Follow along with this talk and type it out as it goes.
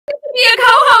be a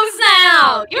co-host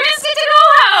now. You just get to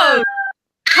co-host.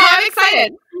 Oh, I'm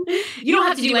excited. You don't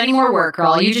have to do any more work,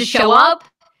 girl. You just show up,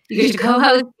 you get to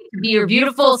co-host, be your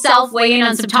beautiful self, weigh in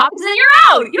on some topics, and then you're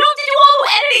out. You don't have to do all the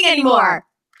editing anymore.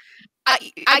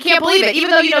 I can't believe it.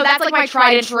 Even though, that's like my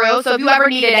tried and true. So if you ever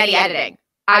needed any editing,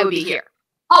 I would be here.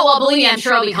 Oh, well, believe me, I'm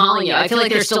sure I'll be calling you. I feel like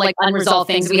there's still like unresolved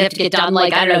things we have to get done.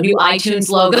 Like, I don't know, new iTunes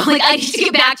logo. Like, I need to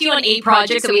get back to you on 8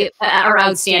 projects that we are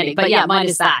outstanding. But yeah, mine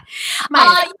is that.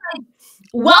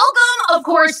 Welcome, of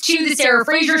course, to the Sarah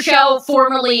Fraser Show,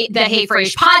 formerly the Hey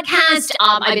Frase Podcast.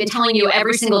 I've been telling you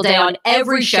every single day on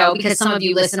every show because some of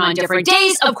you listen on different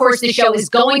days. Of course, the show is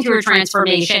going through a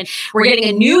transformation. We're getting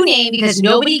a new name because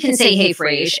nobody can say Hey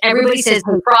Frase. Everybody says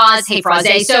Hey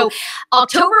Frase. So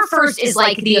October 1st is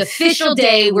like the official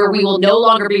day where we will no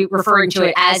longer be referring to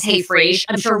it as Hey Frase.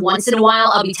 I'm sure once in a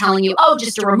while I'll be telling you, oh,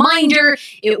 just a reminder,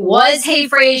 it was Hey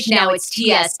Frase, now it's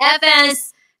TSFS.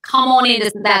 Come on in,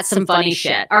 that's some funny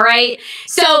shit, all right?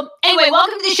 So anyway,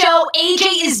 welcome to the show.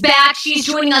 AJ is back. She's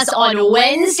joining us on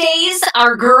Wednesdays,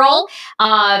 our girl.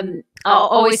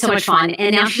 Always so much fun.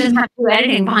 And now she doesn't have to do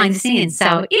editing behind the scenes,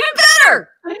 so even better.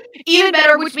 Even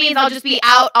better, which means I'll just be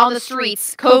out on the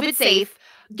streets, COVID safe,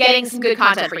 getting some good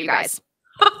content for you guys.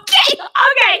 Okay.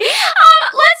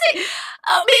 Let's see. Maybe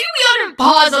we ought to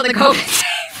pause on the COVID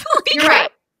safe. You're right.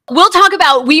 We'll talk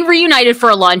about, we reunited for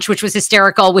a lunch, which was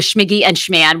hysterical with Schmiggy and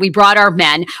Schman. We brought our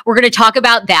men. We're going to talk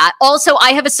about that. Also,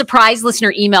 I have a surprise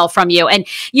listener email from you. And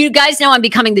you guys know I'm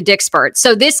becoming the Dickspert.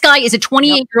 So this guy is a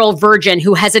 28-year-old virgin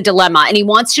who has a dilemma. And he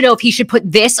wants to know if he should put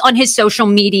this on his social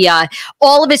media,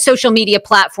 all of his social media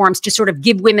platforms to sort of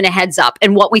give women a heads up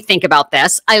and what we think about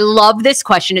this. I love this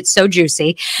question. It's so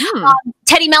juicy.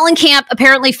 Teddy Mellencamp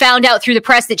apparently found out through the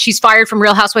press that she's fired from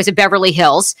Real Housewives of Beverly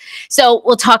Hills. So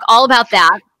we'll talk all about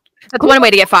that. That's one way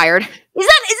to get fired. Isn't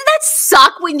that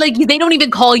suck when like they don't even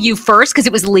call you first because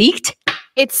it was leaked?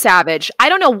 It's savage. I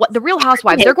don't know what the Real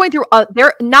Housewives, they're going through,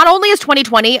 they're not only is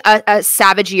 2020 a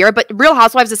savage year, but Real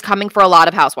Housewives is coming for a lot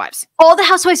of housewives. All the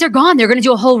housewives are gone. They're going to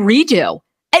do a whole redo.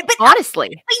 But honestly.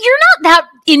 But you're not that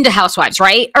into housewives,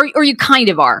 right? Or you kind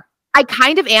of are. I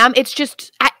kind of am. It's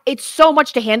just, it's so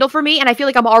much to handle for me. And I feel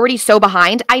like I'm already so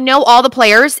behind. I know all the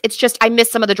players. It's just, I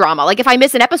miss some of the drama. Like if I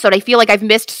miss an episode, I feel like I've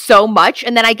missed so much.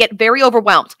 And then I get very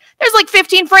overwhelmed. There's like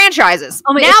 15 franchises.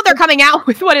 Oh now they're coming out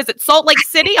with, what is it? Salt Lake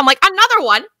City. I'm like, another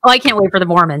one. Oh, I can't wait for the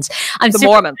Mormons. I'm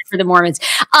super excited for the Mormons.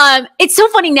 It's so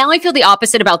funny. Now I feel the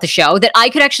opposite about the show, that I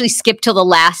could actually skip till the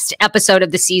last episode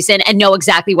of the season and know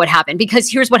exactly what happened. Because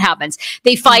here's what happens.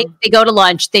 They fight, they go to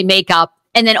lunch, they make up.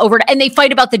 And then and they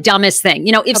fight about the dumbest thing.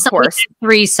 You know, if somebody had a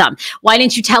threesome, why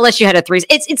didn't you tell us you had a threesome?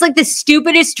 It's like the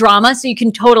stupidest drama, so you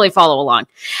can totally follow along.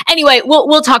 Anyway,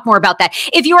 we'll talk more about that.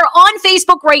 If you are on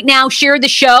Facebook right now, share the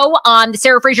show. The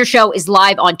Sarah Fraser Show is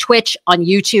live on Twitch, on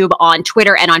YouTube, on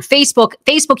Twitter, and on Facebook.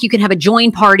 Facebook, you can have a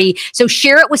join party. So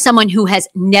share it with someone who has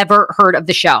never heard of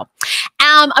the show.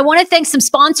 I want to thank some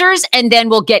sponsors, and then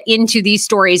we'll get into these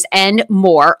stories and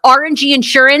more. R&G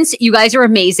Insurance, you guys are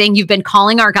amazing. You've been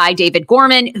calling our guy, David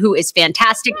Gorman, who is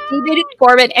fantastic. David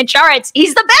Gorman Insurance,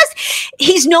 he's the best.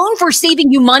 He's known for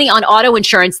saving you money on auto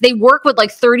insurance. They work with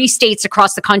like 30 states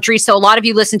across the country. So a lot of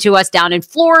you listen to us down in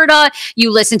Florida.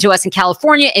 You listen to us in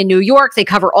California, in New York. They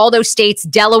cover all those states,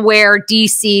 Delaware,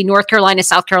 DC, North Carolina,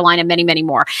 South Carolina, many, many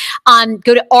more.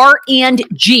 Go to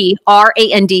R&G,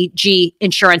 R-A-N-D-G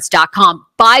insurance.com.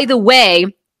 By the way,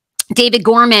 David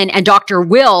Gorman and Dr.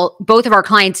 Will, both of our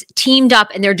clients, teamed up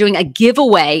and they're doing a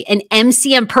giveaway, an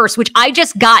MCM purse, which I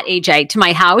just got, AJ, to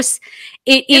my house.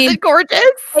 Is it gorgeous?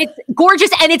 It's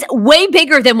gorgeous, and it's way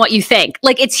bigger than what you think.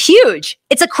 Like, it's huge.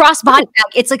 It's a crossbody bag.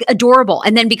 It's like adorable,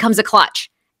 and then becomes a clutch.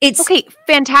 It's okay,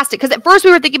 fantastic. Because at first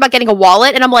we were thinking about getting a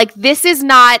wallet, and I'm like, this is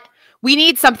not... We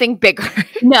need something bigger.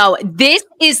 No, this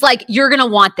is like, you're going to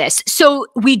want this. So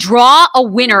we draw a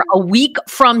winner a week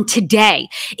from today.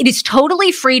 It is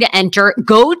totally free to enter.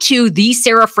 Go to The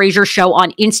Sarah Fraser Show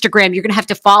on Instagram. You're going to have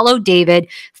to follow David,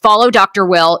 follow Dr.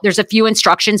 Will. There's a few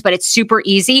instructions, but it's super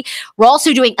easy. We're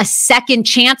also doing a second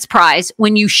chance prize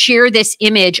when you share this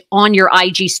image on your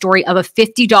IG story of a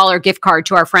 $50 gift card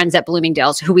to our friends at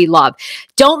Bloomingdale's, who we love.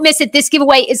 Don't miss it. This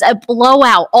giveaway is a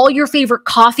blowout. All your favorite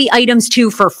coffee items too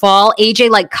for fall. AJ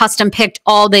like custom picked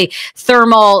all the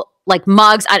thermal like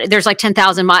mugs. There's like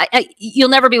 10,000 mugs. You'll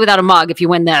never be without a mug if you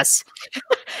win this.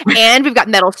 And we've got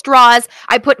metal straws.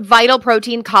 I put Vital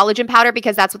Protein collagen powder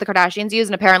because that's what the Kardashians use,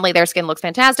 and apparently their skin looks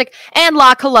fantastic. And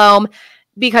La Colombe.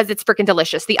 because it's freaking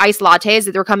delicious. The iced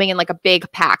lattes, they're coming in like a big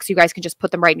pack, so you guys can just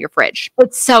put them right in your fridge.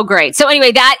 It's so great. So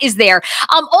anyway, that is there.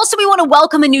 Also, we want to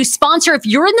welcome a new sponsor. If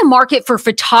you're in the market for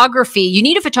photography, you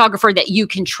need a photographer that you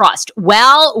can trust.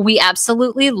 Well, we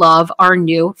absolutely love our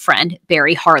new friend,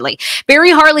 Barry Harley.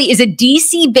 Barry Harley is a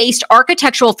DC-based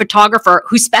architectural photographer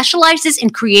who specializes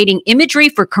in creating imagery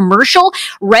for commercial,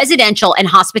 residential, and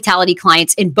hospitality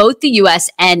clients in both the U.S.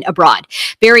 and abroad.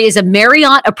 Barry is a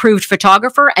Marriott-approved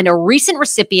photographer and a recent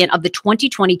recipient of the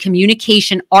 2020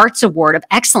 Communication Arts Award of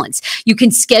Excellence. You can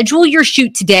schedule your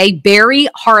shoot today,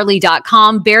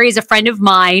 barryharley.com. Barry is a friend of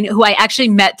mine who I actually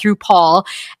met through Paul,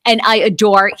 and I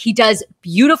adore. He does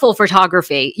beautiful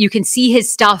photography. You can see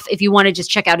his stuff if you want to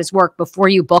just check out his work before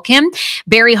you book him.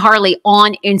 Barry Harley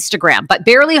on Instagram. But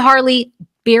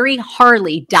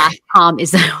barryharley.com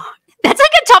is that's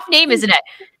like a tough name, isn't it?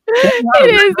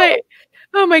 It is.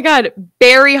 Oh my God.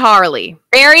 Barry Harley.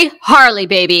 Barry Harley,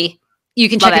 baby. You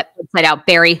can check the website out,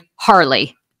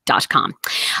 barryharley.com.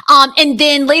 And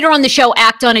then later on the show,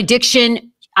 Act on Addiction.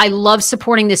 I love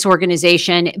supporting this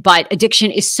organization, but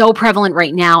addiction is so prevalent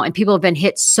right now and people have been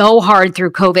hit so hard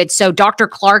through COVID. So Dr.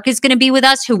 Clark is going to be with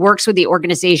us, who works with the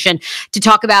organization, to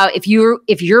talk about if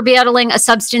you're battling a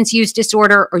substance use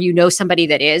disorder or you know somebody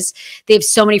that is. They have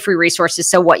so many free resources.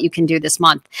 So what you can do this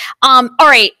month. All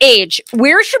right, Age,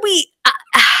 where should we...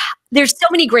 there's so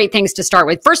many great things to start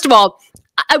with. First of all,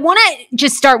 I want to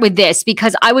just start with this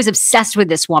because I was obsessed with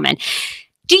this woman.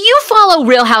 Do you follow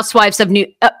Humans of New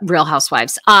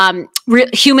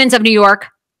York?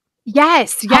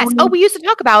 Yes. Oh, we used to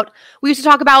talk about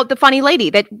the funny lady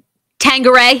that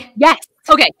Tangeray. Yes.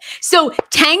 Okay. So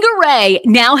Tangeray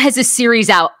now has a series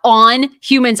out on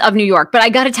Humans of New York, but I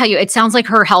got to tell you, it sounds like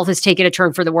her health has taken a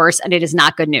turn for the worse, and it is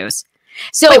not good news.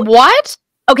 So wait, what?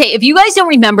 Okay, if you guys don't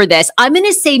remember this, I'm going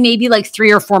to say maybe like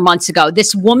 3 or 4 months ago,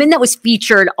 this woman that was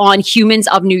featured on Humans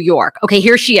of New York. Okay,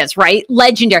 here she is, right?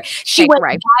 Legendary. She went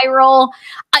viral.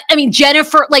 I mean,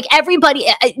 Jennifer, like everybody,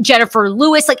 Jennifer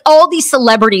Lewis, like all these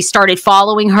celebrities started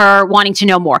following her, wanting to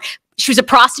know more. She was a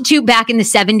prostitute back in the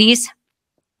 70s.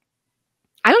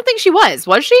 I don't think she was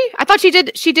she? I thought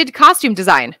she did costume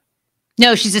design.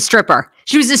 No, she's a stripper.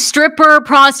 She was a stripper,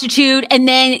 prostitute, and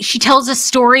then she tells a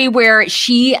story where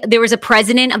there was a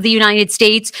president of the United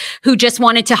States who just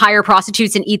wanted to hire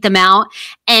prostitutes and eat them out,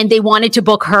 and they wanted to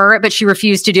book her, but she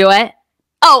refused to do it.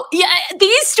 Oh, yeah,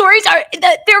 these stories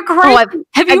they're great.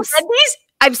 Have you read these?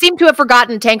 I've seemed to have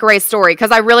forgotten Tanqueray's story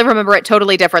because I really remember it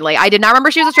totally differently. I did not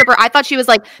remember she was a stripper. I thought she was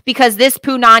like, because this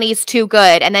punani's too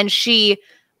good, and then she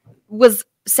was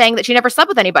saying that she never slept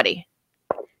with anybody.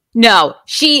 No,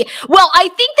 I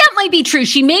think that might be true.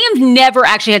 She may have never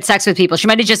actually had sex with people. She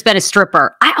might have just been a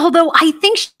stripper. Although I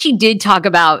think she did talk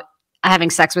about having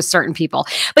sex with certain people.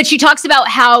 But she talks about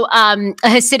how a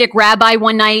Hasidic rabbi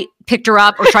one night picked her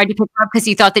up or tried to pick her up because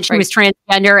he thought that she was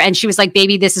transgender. And she was like,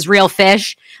 baby, this is real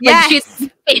fish. Like, she has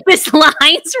famous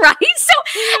lines, right? So,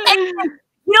 and,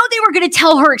 they were going to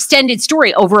tell her extended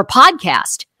story over a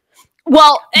podcast.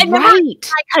 Well, and I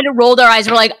kind of rolled our eyes.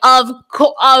 We're like, of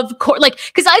course, like,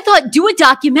 because I thought, do a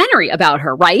documentary about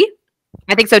her, right?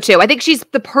 I think so too. I think she's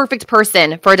the perfect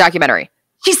person for a documentary.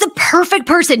 She's the perfect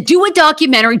person. Do a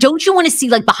documentary. Don't you want to see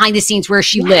like behind the scenes where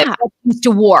she lived, to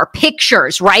war,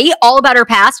 pictures, right? All about her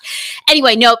past.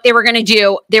 Anyway, nope. They were going to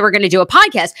do a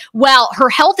podcast. Well, her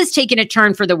health has taken a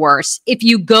turn for the worse. If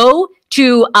you go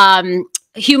to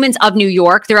Humans of New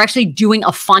York, they're actually doing a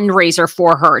fundraiser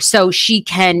for her so she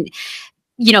can,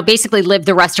 basically live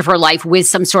the rest of her life with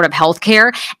some sort of health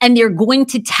care. And they're going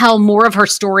to tell more of her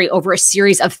story over a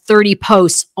series of 30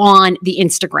 posts on the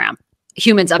Instagram.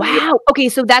 Humans of New York. Okay,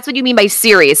 so that's what you mean by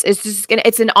series.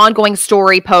 It's an ongoing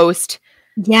story post.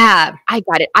 Yeah. I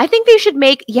got it. I think they should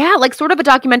make, like sort of a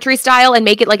documentary style and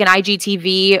make it like an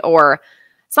IGTV or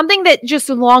something that just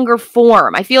longer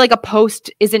form. I feel like a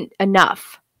post isn't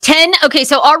enough. 10. Okay,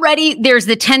 so already there's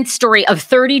the 10th story of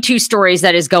 32 stories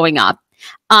that is going up.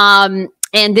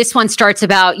 And this one starts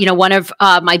about, one of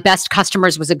my best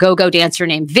customers was a go-go dancer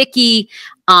named Vicky.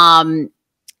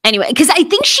 Anyway, because I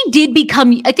think she did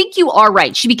I think you are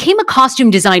right. She became a costume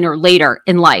designer later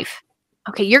in life.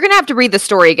 Okay, you're going to have to read the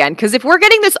story again because if we're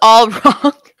getting this all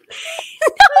wrong.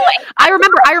 I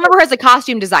remember her as a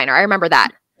costume designer. I remember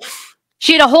that.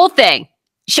 She had a whole thing.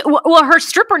 Her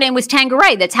stripper name was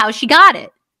Tangeray. That's how she got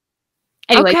it.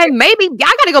 Anyway, okay, maybe.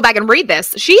 I got to go back and read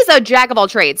this. She's a jack of all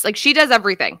trades. Like, she does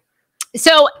everything.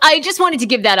 So I just wanted to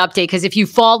give that update because if you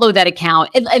follow that account,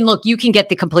 and look, you can get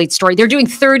the complete story. They're doing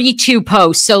 32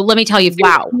 posts. So let me tell you, if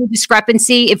there's any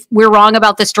discrepancy, if we're wrong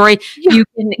about the story, you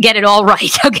can get it all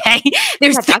right, okay?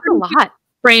 That's a lot.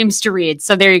 frames to read.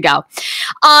 So there you go.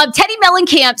 Teddy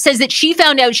Mellencamp says that she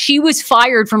found out she was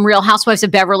fired from Real Housewives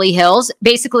of Beverly Hills,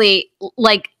 basically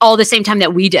like all the same time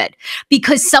that we did,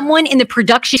 because someone in the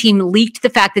production team leaked the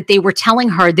fact that they were telling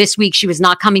her this week she was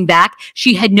not coming back.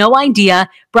 She had no idea.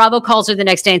 Bravo calls her the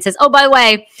next day and says, oh, by the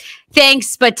way,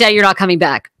 thanks, but you're not coming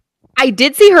back. I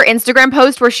did see her Instagram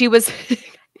post where she was...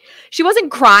 She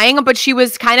wasn't crying, but she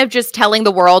was kind of just telling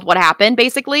the world what happened,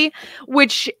 basically,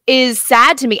 which is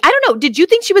sad to me. I don't know. Did you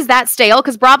think she was that stale?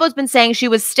 Because Bravo's been saying she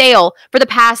was stale for the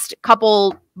past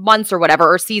couple months or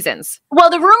whatever, or seasons. Well,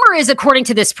 the rumor is, according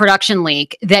to this production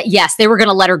leak, that yes, they were going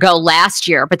to let her go last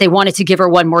year, but they wanted to give her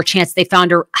one more chance. They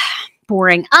found her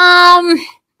boring.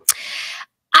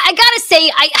 I gotta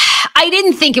say, I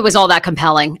didn't think it was all that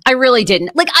compelling. I really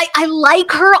didn't. Like, I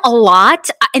like her a lot,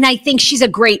 and I think she's a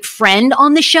great friend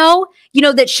on the show, you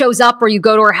know, that shows up or you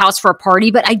go to her house for a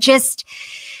party, but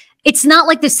it's not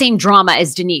like the same drama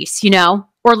as Denise, you know,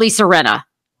 or Lisa Rinna.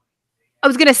 I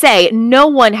was gonna say, no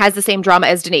one has the same drama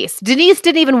as Denise. Denise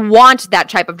didn't even want that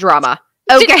type of drama.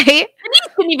 Okay. Denise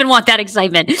didn't even want that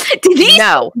excitement. Denise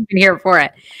wasn't even here for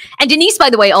it. And Denise, by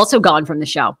the way, also gone from the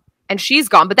show. And she's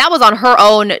gone, but that was on her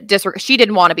own disregard. She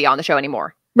didn't want to be on the show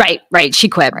anymore. Right. She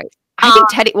quit. Right. I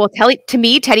think to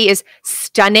me, Teddy is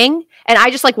stunning. And I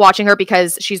just like watching her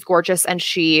because she's gorgeous and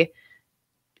she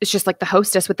is just like the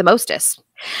hostess with the mostest.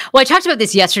 Well, I talked about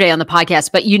this yesterday on the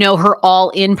podcast, but you know, her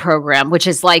all-in program, which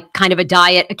is like kind of a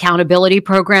diet accountability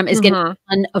program, is getting a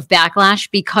ton of backlash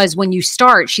because when you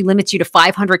start, she limits you to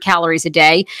 500 calories a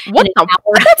day. What?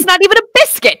 That's not even a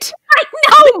biscuit. I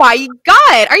know. Oh my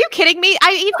God. Are you kidding me?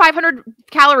 I eat 500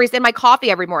 calories in my coffee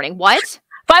every morning. What?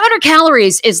 500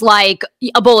 calories is like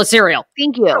a bowl of cereal.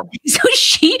 Thank you. So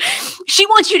she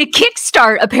wants you to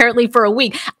kickstart apparently for a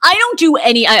week. I don't do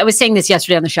any, I was saying this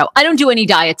yesterday on the show. I don't do any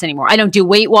diets anymore. I don't do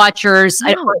Weight Watchers,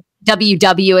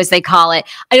 WW as they call it.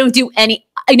 I don't do any,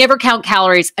 I never count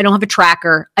calories. I don't have a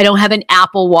tracker. I don't have an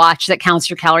Apple Watch that counts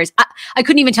your calories. I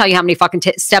couldn't even tell you how many fucking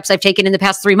steps I've taken in the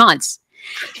past 3 months.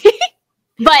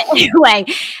 But anyway,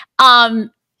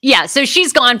 yeah, so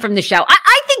she's gone from the show.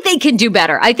 I think they can do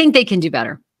better. I think they can do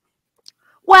better.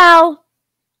 Well,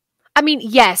 I mean,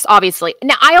 yes, obviously.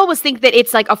 Now, I always think that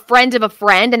it's like a friend of a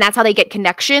friend, and that's how they get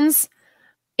connections.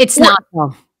 It's not,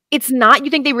 though. It's not?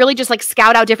 You think they really just like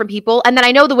scout out different people? And then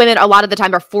I know the women a lot of the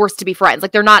time are forced to be friends.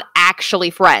 Like they're not actually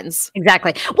friends.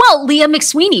 Exactly. Well, Leah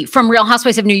McSweeney from Real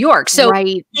Housewives of New York. So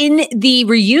in the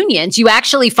reunions, you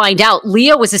actually find out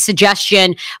Leah was a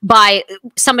suggestion by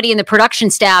somebody in the production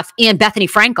staff and Bethany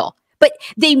Frankel. But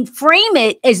they frame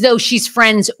it as though she's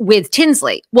friends with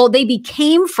Tinsley. Well, they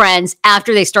became friends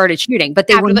after they started shooting, but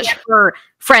they were never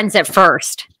friends at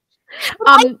first.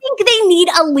 I think they need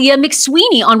a Leah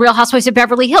McSweeney on Real Housewives of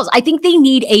Beverly Hills. I think they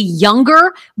need a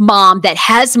younger mom that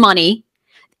has money.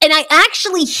 And I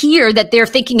actually hear that they're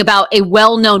thinking about a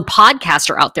well-known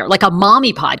podcaster out there, like a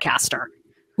mommy podcaster,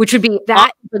 which would be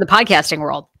that for the podcasting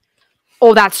world.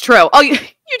 Oh, that's true. Oh, you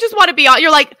just want to be on.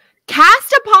 You're like,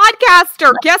 cast a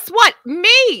podcaster. Guess what?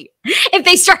 Me. If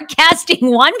they start casting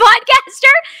one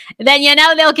podcaster, then you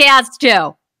know they'll cast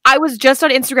two. I was just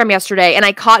on Instagram yesterday and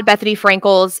I caught Bethany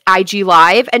Frankel's IG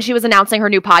Live and she was announcing her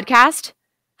new podcast.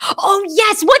 Oh,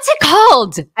 yes. What's it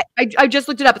called? I just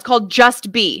looked it up. It's called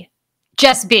Just Be.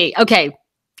 Just Be. Okay.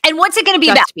 And what's it going to be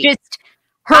about? Just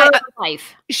her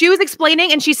life. She was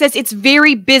explaining and she says it's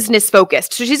very business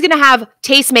focused. So she's going to have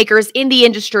tastemakers in the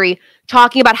industry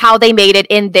talking about how they made it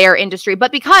in their industry.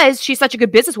 But because she's such a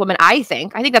good businesswoman, I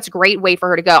think that's a great way for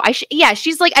her to go.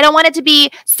 She's like, I don't want it to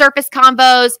be surface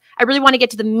convos. I really want to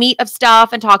get to the meat of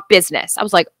stuff and talk business. I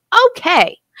was like,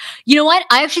 okay. You know what?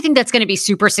 I actually think that's going to be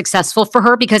super successful for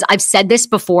her because I've said this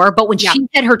before, but when she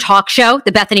had her talk show,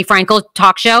 the Bethany Frankel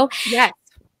talk show,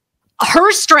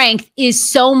 her strength is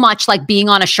so much like being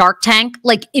on a Shark Tank,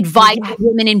 like advising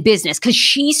women in business because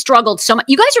she struggled so much.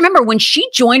 You guys remember when she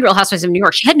joined Real Housewives of New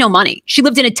York, she had no money. She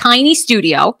lived in a tiny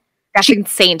studio. That's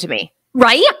insane to me.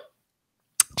 Right?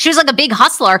 She was like a big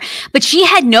hustler, but she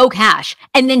had no cash.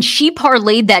 And then she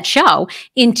parlayed that show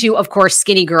into, of course,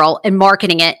 Skinny Girl and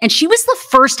marketing it. And she was the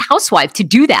first housewife to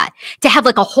do that, to have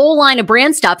like a whole line of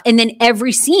brand stuff. And then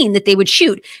every scene that they would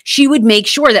shoot, she would make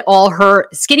sure that all her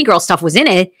Skinny Girl stuff was in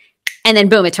it. And then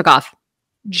boom, it took off.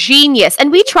 Genius.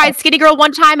 And we tried Skinny Girl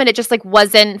one time and it just like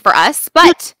wasn't for us.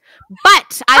 But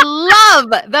I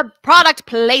love the product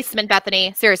placement,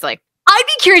 Bethany. Seriously. I'd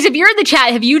be curious if you're in the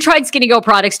chat, have you tried Skinny Girl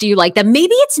products? Do you like them?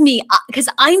 Maybe it's me because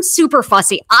I'm super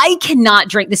fussy. I cannot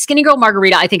drink the Skinny Girl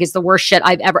margarita. I think is the worst shit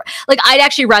I've ever, like I'd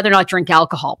actually rather not drink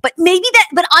alcohol, but maybe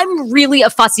but I'm really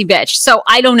a fussy bitch. So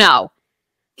I don't know.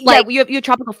 Like, yeah, you have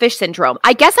tropical fish syndrome.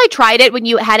 I guess I tried it when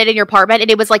you had it in your apartment and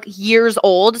it was like years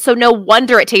old. So no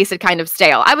wonder it tasted kind of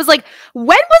stale. I was like, when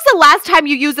was the last time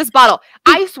you used this bottle?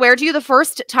 I swear to you, the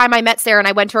first time I met Sarah and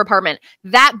I went to her apartment,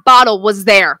 that bottle was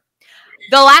there.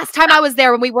 The last time I was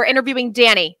there when we were interviewing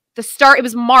Danny, it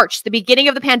was March, the beginning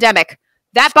of the pandemic.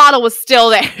 That bottle was still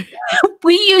there.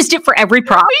 We used it for every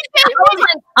prop.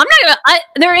 I'm not gonna,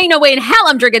 there ain't no way in hell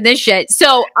I'm drinking this shit.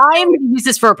 So I'm going to use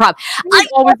this for a prop. I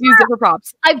always use it for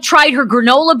props. I've tried her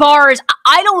granola bars.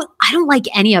 I don't like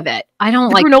any of it. I don't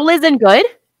like granola isn't good.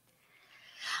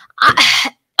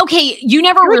 Okay, you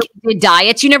never really did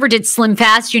diets. You never did Slim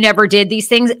Fast. You never did these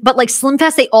things. But like Slim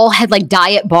Fast, they all had like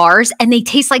diet bars and they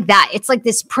taste like that. It's like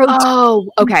this protein.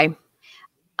 Oh, okay.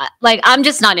 Like, I'm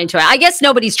just not into it. I guess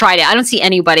nobody's tried it. I don't see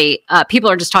anybody. People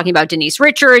are just talking about Denise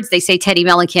Richards. They say Teddy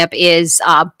Mellencamp is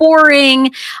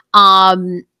boring.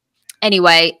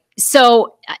 Anyway,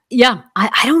 so yeah,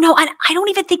 I don't know. I don't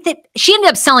even think that she ended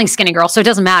up selling Skinny Girl, so it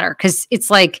doesn't matter because it's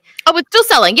like, oh, it's still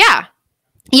selling. Yeah.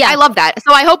 Yeah. I love that.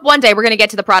 So I hope one day we're going to get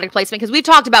to the product placement because we've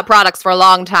talked about products for a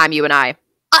long time, you and I.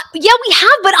 Yeah, we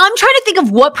have, but I'm trying to think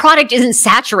of what product isn't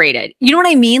saturated. You know what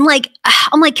I mean? Like,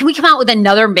 I'm like, can we come out with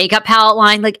another makeup palette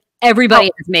line? Like, everybody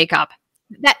has makeup.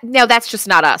 No, that's just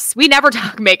not us. We never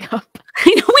talk makeup.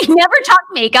 We never talk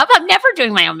makeup. I'm never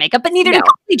doing my own makeup, but neither did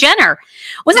Kylie Jenner.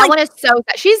 That one is so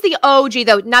sad. She's the OG,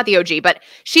 though, not the OG, but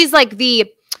she's like the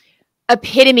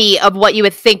epitome of what you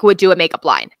would think would do a makeup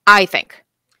line, I think.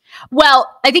 Well,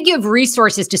 I think you have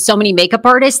resources to so many makeup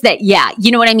artists that, yeah,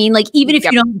 you know what I mean? Like, even if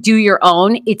you don't do your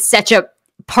own, it's such a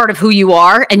part of who you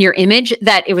are and your image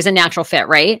that it was a natural fit,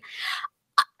 right?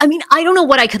 I mean, I don't know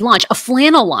what I could launch. A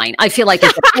flannel line, I feel like.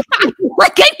 Like,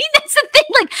 I mean, that's the thing.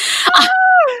 Like,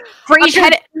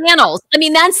 Fraser flannels. I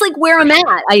mean, that's like where I'm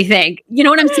at, I think. You know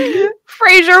what I'm saying?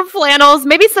 Fraser flannels.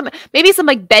 Maybe some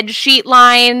like bed sheet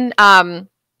line.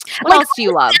 What else do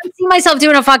you love? I see myself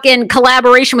doing a fucking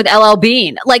collaboration with LL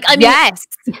Bean. Like, I mean, yes.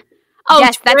 Oh,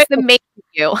 yes, that's the main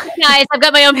you. Guys, I've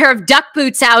got my own pair of duck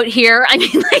boots out here. I mean,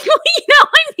 like, like,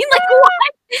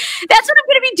 what? That's what I'm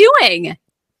going to be doing.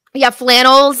 Yeah,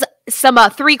 flannels, some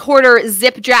 3/4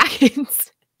 zip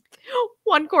jackets.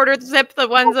 1/4 zip, the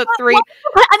ones at 3.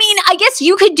 I mean, I guess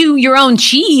you could do your own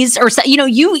cheese or, you know,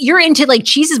 you're into like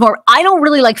cheeses more. I don't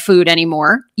really like food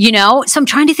anymore, you know? So I'm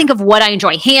trying to think of what I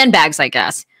enjoy. Handbags, I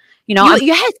guess. You know,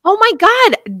 yes. Oh my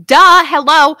God. Duh.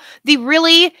 Hello. The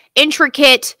really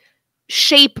intricate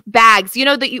shape bags. You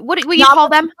know, what do you call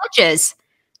them? Clutches.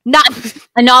 Not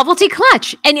a novelty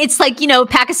clutch. And it's like, you know, a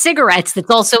pack of cigarettes that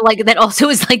also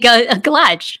is like a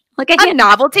clutch. Like a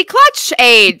novelty clutch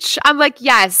age. I'm like,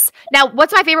 yes. Now,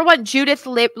 what's my favorite one? Judith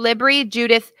Libri.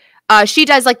 Judith, she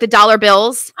does like the dollar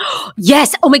bills.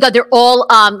 Yes. Oh my God. They're all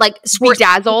like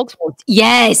bedazzled.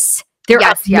 Yes. They're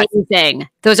amazing. Yes.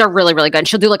 Those are really, really good.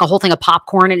 She'll do like a whole thing of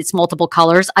popcorn and it's multiple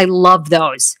colors. I love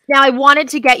those. Now, I wanted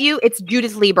to get you, it's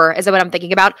Judith Lieber is what I'm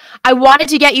thinking about. I wanted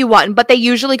to get you one, but they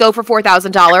usually go for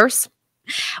 $4,000.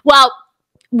 Well,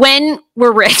 when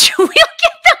we're rich, we'll get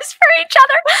those for each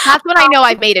other. That's when I know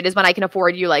I've made it, is when I can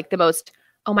afford you like the most,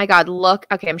 oh my God, look.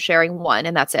 Okay, I'm sharing one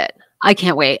and that's it. I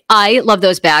can't wait. I love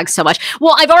those bags so much.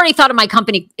 Well, I've already thought of my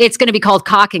company. It's going to be called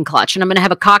Cock and Clutch, and I'm going to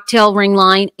have a cocktail ring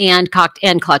line and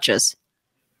clutches.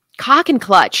 Cock and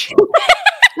Clutch.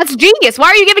 That's genius. Why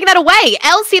are you giving that away?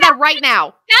 I'll see that right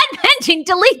now. Bad mention.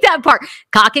 Delete that part.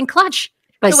 Cock and Clutch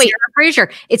by Sarah Fraser.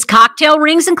 It's cocktail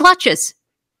rings and clutches.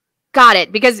 Got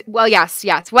it. Because, well, yes.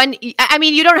 When I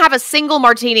mean, you don't have a single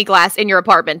martini glass in your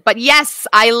apartment, but yes,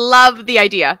 I love the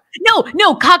idea.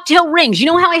 No, cocktail rings. You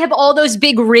know how I have all those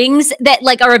big rings that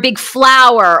like are a big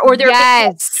flower, or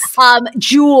they're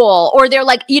jewel, or they're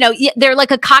like, you know, they're like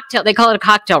a cocktail. They call it a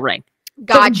cocktail ring.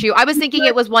 Got you. I was thinking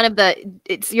it was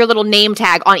it's your little name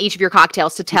tag on each of your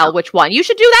cocktails to tell which one. You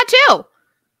should do that too.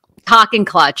 Cock and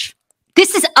Clutch.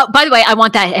 This is, by the way, I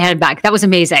want that handbag. That was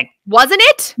amazing. Wasn't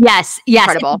it? Yes.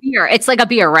 Incredible. It's a beer. It's like a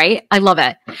beer, right? I love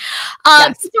it.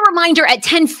 Just a reminder, at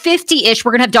 10:50-ish,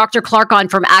 we're going to have Dr. Clark on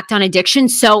from Act on Addiction.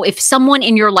 So if someone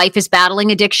in your life is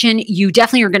battling addiction, you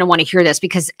definitely are going to want to hear this,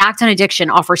 because Act on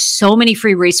Addiction offers so many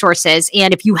free resources.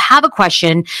 And if you have a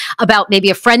question about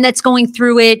maybe a friend that's going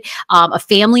through it, a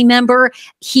family member,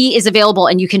 he is available,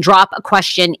 and you can drop a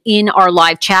question in our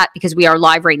live chat, because we are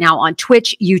live right now on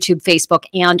Twitch, YouTube, Facebook,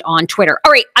 and on Twitter.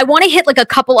 All right. I want to hit like a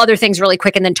couple other things really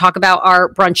quick and then talk about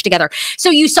our brunch together. So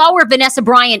you saw where Vanessa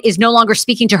Bryant is no longer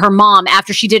speaking to her mom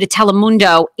after she did a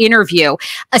Telemundo interview,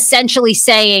 essentially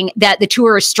saying that the two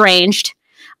are estranged.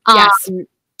 Yes.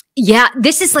 Yeah,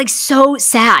 this is like so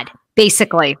sad,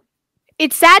 basically.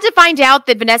 It's sad to find out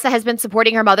that Vanessa has been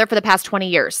supporting her mother for the past 20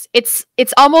 years. It's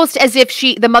almost as if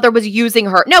the mother was using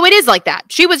her. No, it is like that.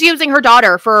 She was using her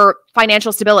daughter for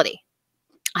financial stability.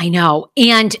 I know.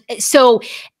 And so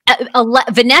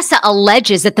Vanessa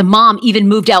alleges that the mom even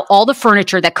moved out all the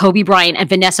furniture that Kobe Bryant and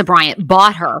Vanessa Bryant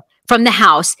bought her from the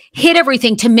house, hid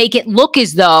everything to make it look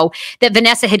as though that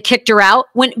Vanessa had kicked her out,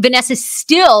 when Vanessa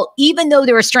still, even though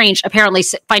they're estranged, apparently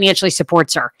financially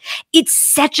supports her. It's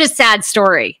such a sad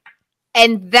story.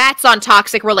 And that's on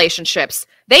toxic relationships.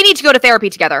 They need to go to therapy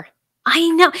together. I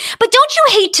know. But don't you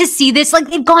hate to see this? Like,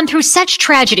 they've gone through such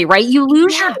tragedy, right? You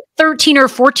lose your 13 or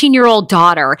 14-year-old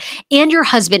daughter and your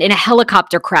husband in a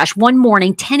helicopter crash one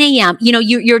morning, 10 a.m. You know,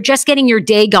 you're just getting your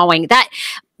day going.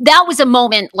 That was a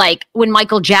moment like when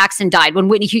Michael Jackson died, when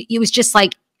Whitney, it was just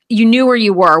like, you knew where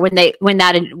you were when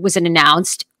that was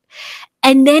announced.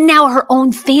 And then now her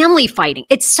own family fighting.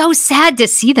 It's so sad to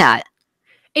see that.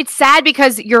 It's sad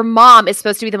because your mom is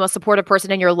supposed to be the most supportive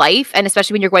person in your life. And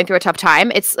especially when you're going through a tough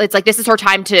time, it's like, this is her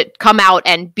time to come out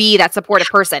and be that supportive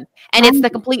person. And it's the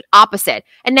complete opposite.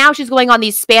 And now she's going on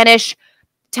these Spanish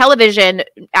television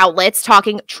outlets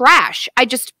talking trash.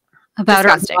 About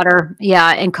her daughter.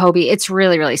 Yeah. And Kobe. It's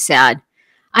really, really sad.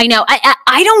 I know.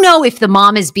 I don't know if the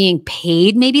mom is being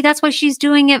paid. Maybe that's why she's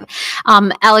doing it.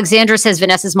 Alexandra says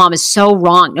Vanessa's mom is so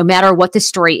wrong. No matter what the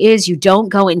story is, you don't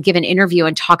go and give an interview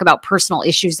and talk about personal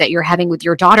issues that you're having with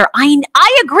your daughter.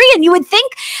 I agree. And you would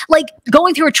think, like,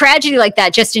 going through a tragedy like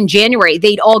that just in January,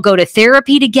 they'd all go to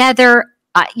therapy together.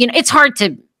 It's hard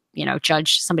to,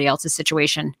 judge somebody else's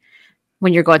situation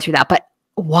when you're going through that. But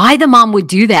why the mom would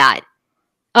do that?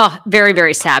 Oh, very,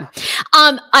 very sad.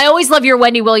 I always love your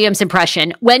Wendy Williams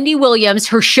impression. Wendy Williams,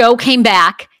 her show came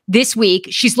back this week.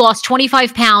 She's lost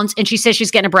 25 pounds and she says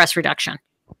she's getting a breast reduction.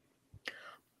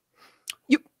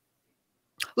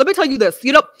 Let me tell you this.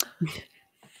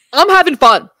 I'm having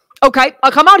fun. Okay.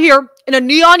 I come out here in a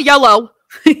neon yellow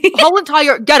whole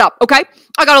entire getup. Okay.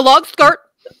 I got a long skirt.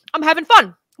 I'm having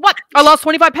fun. What? I lost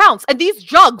 25 pounds. And these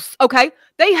jugs, okay,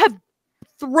 they have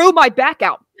threw my back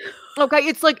out. Okay,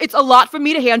 it's a lot for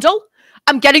me to handle.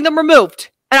 I'm getting them removed,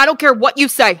 and I don't care what you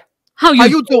say. How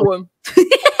you doing?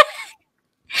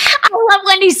 I love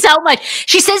Wendy so much.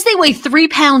 She says they weigh 3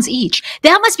 pounds each.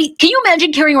 That must be. Can you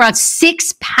imagine carrying around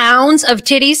 6 pounds of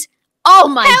titties? Oh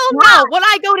my God! No. When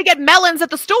I go to get melons at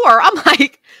the store, I'm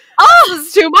like, oh, this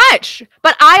is too much.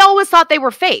 But I always thought they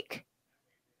were fake.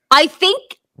 I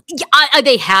think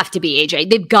they have to be, AJ.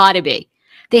 They've got to be.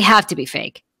 They have to be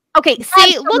fake. Okay,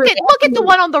 see, look at the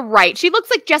one on the right. She looks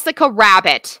like Jessica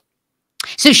Rabbit.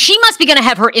 So she must be going to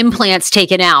have her implants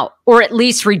taken out or at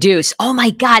least reduced. Oh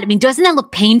my God. I mean, doesn't that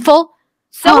look painful?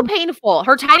 So painful.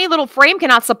 Her tiny little frame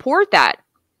cannot support that.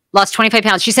 Lost 25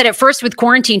 pounds. She said at first with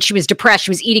quarantine, she was depressed.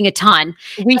 She was eating a ton.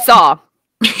 We saw.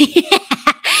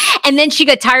 And then she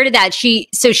got tired of that.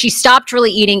 So she stopped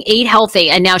really eating, ate healthy,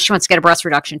 and now she wants to get a breast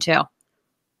reduction too.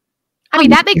 I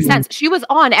mean, that makes sense. She was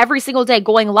on every single day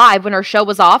going live when her show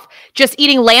was off, just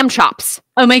eating lamb chops.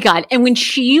 Oh my God. And when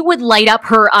she would light up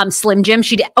her Slim Jim,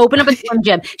 she'd open up a Slim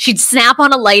Jim. She'd snap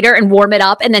on a lighter and warm it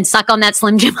up and then suck on that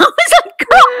Slim Jim. I was like,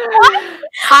 girl,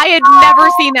 I had never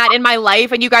seen that in my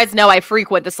life. And you guys know I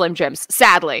frequent the Slim Jims.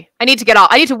 Sadly, I need to get off.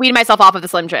 I need to wean myself off of the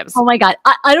Slim Jims. Oh my God.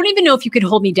 I don't even know if you could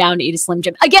hold me down to eat a Slim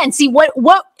Jim. Again, see, what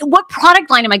product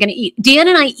line am I going to eat? Dan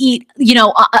and I eat,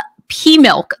 pea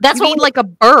milk. That's what like a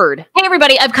bird. Hey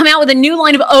everybody, I've come out with a new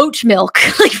line of oat milk.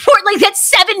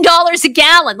 That's $7 a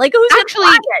gallon. Like, who's actually?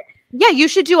 Yeah, you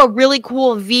should do a really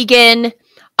cool vegan,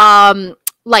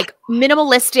 like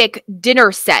minimalistic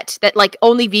dinner set that like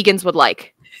only vegans would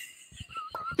like.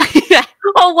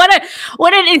 Oh,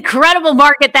 what an incredible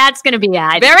market that's going to be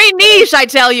at. Very niche, I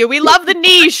tell you. We love the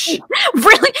niche.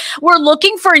 Really, we're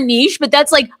looking for a niche, but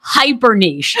that's like hyper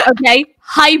niche. Okay,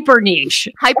 hyper niche.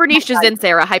 Hyper niche is in,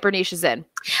 Sarah. Hyper niche is in.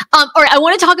 All right, I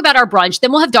want to talk about our brunch.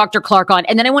 Then we'll have Dr. Clark on,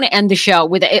 and then I want to end the show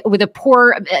with a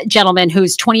poor gentleman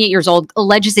who's 28 years old,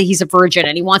 alleges that he's a virgin,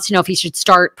 and he wants to know if he should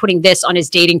start putting this on his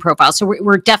dating profile. So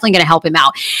we're definitely going to help him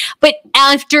out. But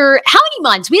after how many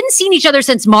months? We hadn't seen each other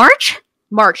since March.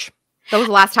 That was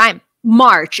the last time.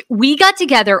 March. We got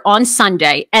together on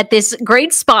Sunday at this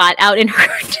great spot out in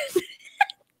Herndon.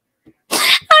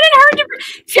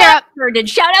 Shout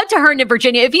out to Herndon,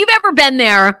 Virginia. If you've ever been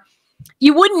there,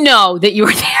 you wouldn't know that you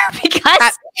were there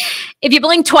because if you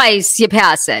blink twice, you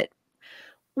pass it.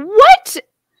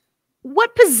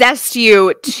 What possessed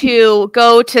you to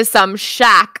go to some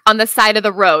shack on the side of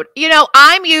the road?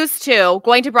 I'm used to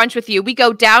going to brunch with you. We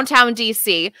go downtown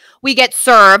DC. We get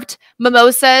served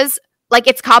mimosas. Like,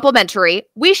 it's complimentary.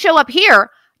 We show up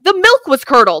here. The milk was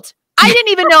curdled. I didn't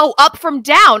even know up from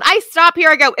down. I stop here.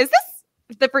 I go, is this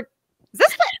Is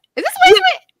this way?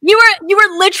 You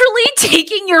were literally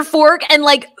taking your fork and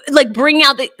like bringing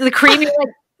out the cream. You're like,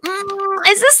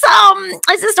 is this normal?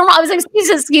 I was like,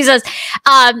 excuse us.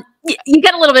 You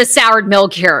got a little bit of soured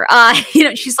milk here.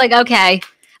 She's like, okay.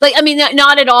 Like, I mean,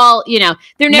 not at all,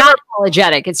 they're never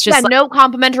apologetic. It's just no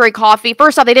complimentary coffee.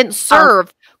 First off, they didn't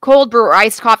serve cold brew or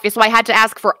iced coffee, so I had to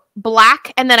ask for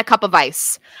black and then a cup of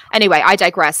ice. Anyway, I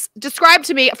digress. Describe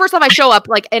to me, first off, I show up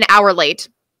like an hour late.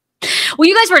 Well,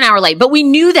 you guys were an hour late, but we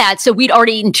knew that, so we'd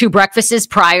already eaten 2 breakfasts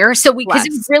prior. So because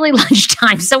it was really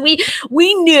lunchtime, so we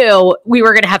knew we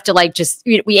were going to have to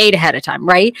we ate ahead of time,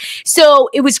 right? So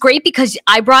it was great because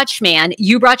I brought Schman,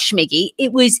 you brought Schmiggy.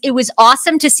 It was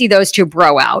awesome to see those two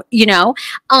bro out, and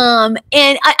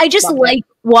I just like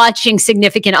watching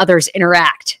significant others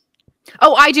interact.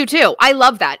 Oh, I do too. I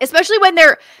love that, especially when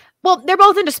they're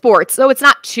both into sports, so it's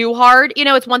not too hard.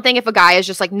 It's one thing if a guy is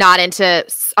just like not into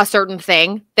a certain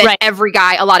thing that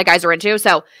a lot of guys are into.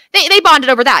 So they bonded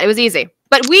over that. It was easy.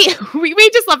 But we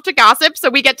just love to gossip. So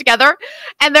we get together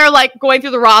and they're like going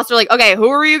through the roster, like, okay, who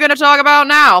are you going to talk about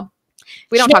now?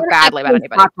 We don't talk badly about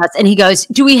anybody. And he goes,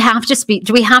 do we have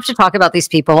to talk about these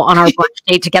people on our brunch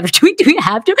date together? Do we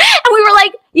have to? And we were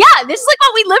like, yeah, this is like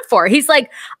what we live for. He's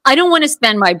like, I don't want to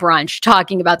spend my brunch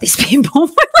talking about these people. We're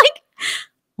like,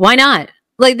 why not?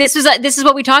 Like, this is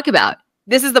what we talk about.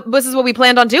 This is what we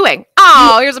planned on doing.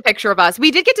 Oh, here's a picture of us.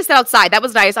 We did get to sit outside. That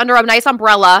was nice under a nice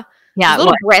umbrella. Yeah, it was a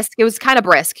little brisk. It was kind of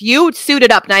brisk. You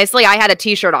suited up nicely. I had a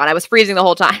t-shirt on. I was freezing the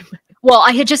whole time. Well,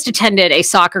 I had just attended a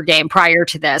soccer game prior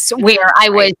to this where I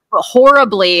was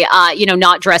horribly,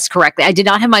 not dressed correctly. I did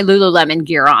not have my Lululemon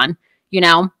gear on,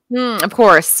 Of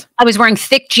course. I was wearing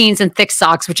thick jeans and thick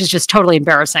socks, which is just totally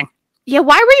embarrassing. Yeah,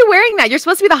 why were you wearing that? You're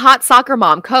supposed to be the hot soccer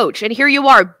mom coach, and here you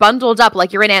are bundled up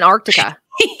like you're in Antarctica.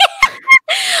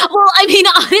 Well, I mean,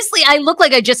 honestly, I look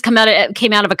like I just came out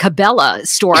of a Cabela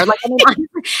store. Like, I mean, honestly,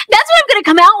 that's what I'm going to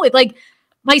come out with. Like,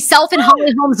 myself and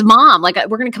Holly Holmes' mom. Like,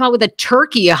 we're going to come out with a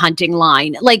turkey hunting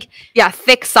line. Like, yeah,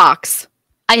 thick socks.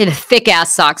 I had thick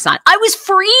ass socks on. I was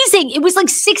freezing. It was like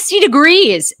 60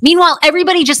 degrees. Meanwhile,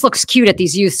 everybody just looks cute at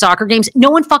these youth soccer games. No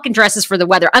one fucking dresses for the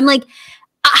weather. I'm like,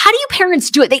 how do you parents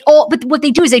do it? But what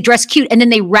they do is they dress cute and then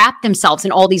they wrap themselves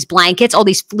in all these blankets, all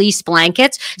these fleece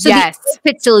blankets. So the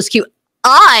outfit still is cute.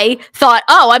 I thought,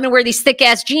 I'm going to wear these thick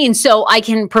ass jeans so I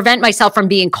can prevent myself from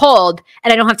being cold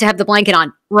and I don't have to have the blanket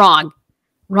on. Wrong.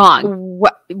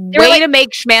 Way to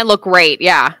make Schman look great.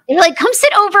 Yeah. They're like, come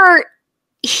sit over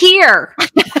here.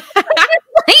 Yeah.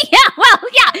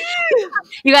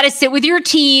 You got to sit with your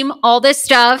team, all this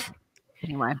stuff.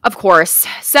 Anyway. Of course.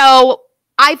 So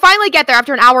I finally get there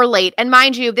after an hour late. And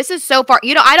mind you, this is so far,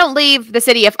 I don't leave the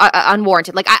city if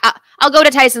unwarranted. Like I'll go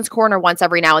to Tyson's Corner once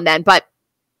every now and then, but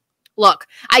look,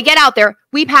 I get out there.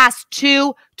 We pass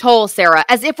 2 tolls, Sarah,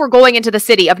 as if we're going into the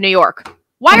city of New York.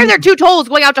 Why are there 2 tolls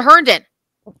going out to Herndon?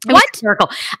 What?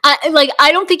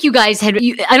 I don't think you guys I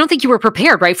don't think you were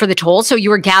prepared, right, for the tolls. So you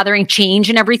were gathering change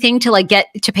and everything to get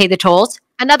to pay the tolls.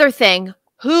 Another thing.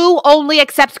 Who only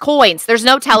accepts coins? There's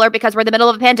no teller because we're in the middle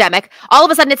of a pandemic. All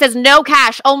of a sudden it says no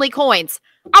cash, only coins.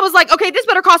 I was like, okay, this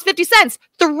better cost 50 cents.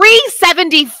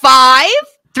 $3.75? $3.75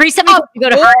 to go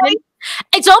to Herndon.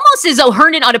 It's almost as though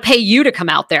Herndon ought to pay you to come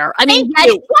out there. I mean, why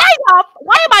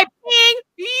am I paying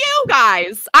you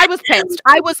guys? I was pissed.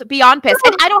 I was beyond pissed.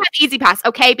 And I don't have Easy Pass,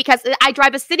 okay? Because I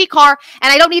drive a city car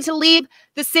and I don't need to leave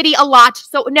the city a lot.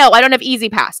 So no, I don't have Easy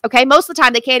Pass, okay? Most of the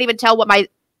time they can't even tell what my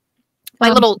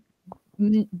little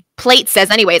plate says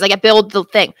anyways. I get billed the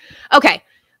thing. Okay.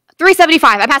 $3.75.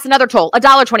 I pass another toll,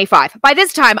 $1.25. By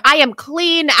this time, I am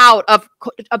clean out of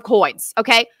coins,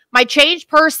 okay? My change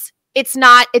purse, it's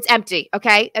empty,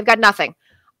 okay? I've got nothing.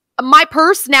 My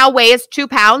purse now weighs 2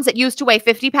 pounds. It used to weigh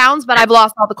 50 pounds, but I've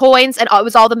lost all the coins and it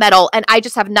was all the metal, and I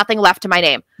just have nothing left to my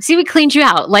name. See, we cleaned you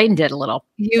out. Lighten did a little.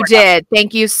 You did.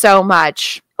 Thank you so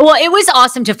much. Well, it was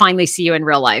awesome to finally see you in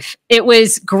real life. It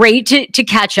was great to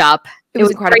catch up. It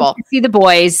was incredible to see the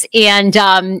boys. And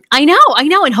I know.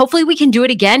 And hopefully we can do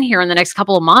it again here in the next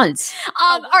couple of months.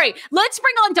 All right, let's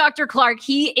bring on Dr. Clark.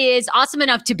 He is awesome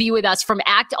enough to be with us from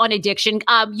Act on Addiction.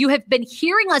 You have been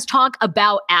hearing us talk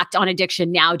about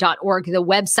actonaddictionnow.org, the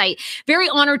website. Very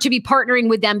honored to be partnering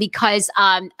with them because,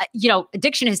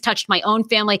 addiction has touched my own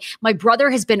family. My brother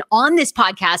has been on this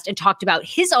podcast and talked about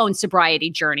his own sobriety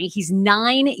journey. He's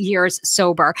 9 years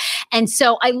sober. And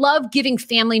so I love giving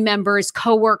family members,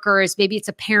 coworkers, maybe it's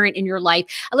a parent in your life.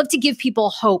 I love to give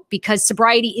people hope because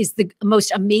sobriety is the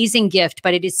most amazing gift,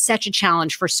 but it is such a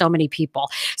challenge for so many people.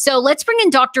 So let's bring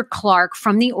in Dr. Clark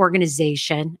from the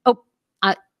organization. I'll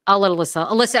let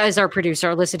Alyssa is our producer.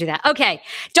 Alyssa do that. Okay.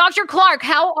 Dr. Clark,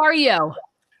 how are you?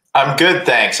 I'm good,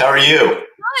 thanks. How are you?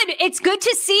 Good. It's good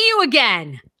to see you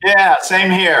again. Yeah, same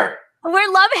here. We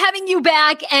love having you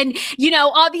back. And,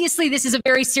 obviously this is a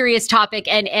very serious topic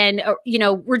and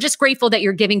we're just grateful that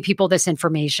you're giving people this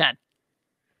information.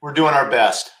 We're doing our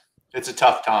best. It's a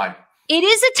tough time. It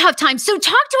is a tough time. So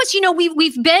talk to us,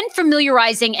 we've been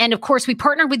familiarizing, and of course we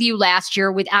partnered with you last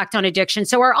year with Act on Addiction.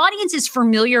 So our audience is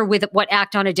familiar with what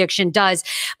Act on Addiction does,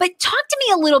 but talk to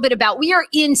me a little bit about, we are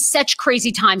in such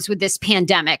crazy times with this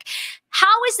pandemic.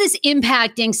 How is this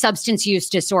impacting substance use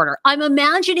disorder? I'm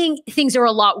imagining things are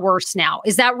a lot worse now.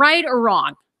 Is that right or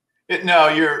wrong? No,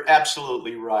 you're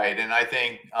absolutely right. And I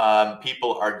think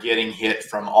people are getting hit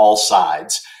from all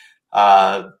sides.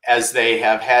 As they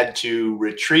have had to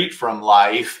retreat from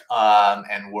life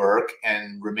and work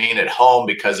and remain at home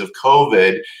because of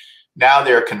COVID, now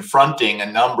they're confronting a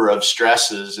number of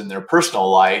stresses in their personal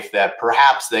life that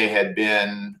perhaps they had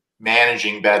been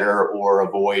managing better or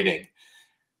avoiding.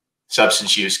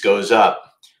 Substance use goes up.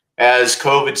 As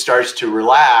COVID starts to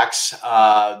relax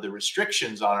the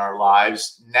restrictions on our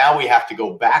lives, now we have to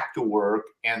go back to work,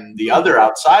 and the other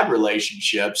outside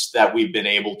relationships that we've been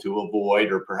able to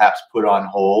avoid or perhaps put on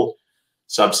hold,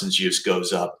 substance use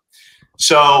goes up.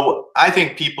 So I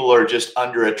think people are just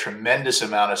under a tremendous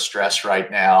amount of stress right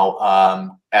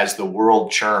now as the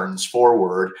world churns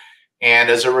forward. And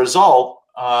as a result,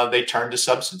 they turn to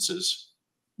substances.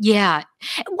 Yeah.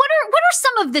 What are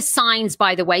some of the signs,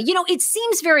 by the way? It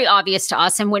seems very obvious to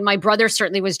us. And when my brother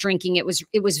certainly was drinking, it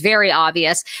was very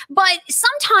obvious. But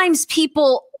sometimes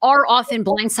people are often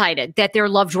blindsided that their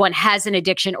loved one has an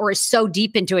addiction or is so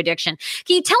deep into addiction.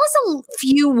 Can you tell us a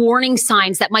few warning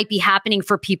signs that might be happening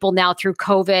for people now through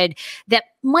COVID that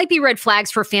might be red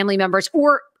flags for family members,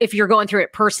 or if you're going through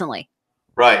it personally?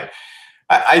 Right.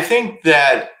 I think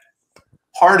that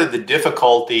part of the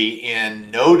difficulty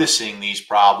in noticing these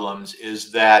problems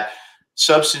is that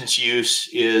substance use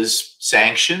is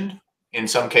sanctioned, in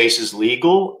some cases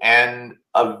legal, and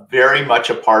very much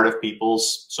a part of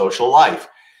people's social life.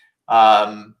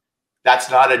 That's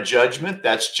not a judgment,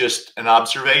 that's just an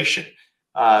observation.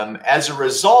 As a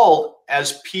result,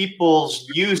 as people's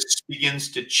use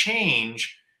begins to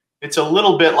change, it's a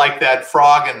little bit like that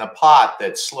frog in the pot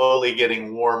that's slowly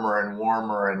getting warmer and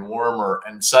warmer and warmer,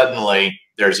 and suddenly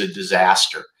there's a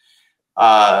disaster.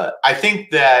 I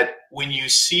think that when you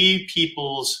see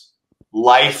people's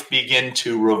life begin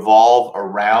to revolve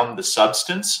around the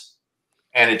substance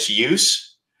and its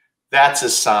use, that's a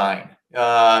sign.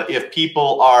 If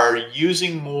people are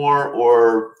using more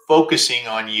or focusing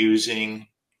on using,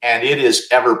 and it is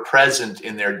ever present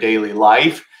in their daily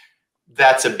life,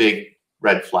 that's a big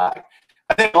red flag.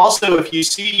 I think also if you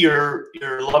see your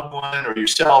loved one or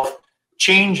yourself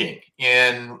changing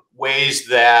in ways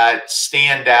that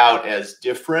stand out as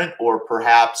different or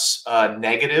perhaps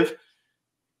negative,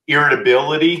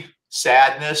 irritability,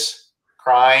 sadness,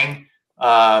 crying,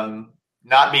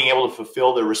 not being able to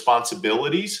fulfill their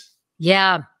responsibilities.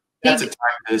 Yeah. That's a time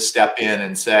to step in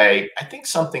and say, I think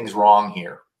something's wrong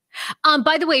here.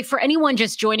 By the way, for anyone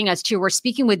just joining us too, we're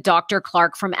speaking with Dr.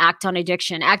 Clark from Act on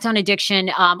Addiction. Act on Addiction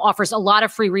offers a lot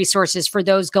of free resources for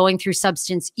those going through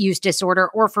substance use disorder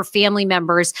or for family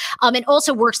members. It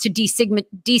also works to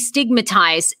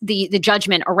destigmatize the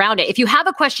judgment around it. If you have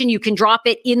a question, you can drop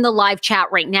it in the live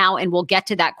chat right now and we'll get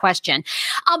to that question.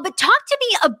 But talk to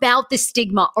me about the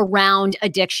stigma around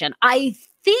addiction. I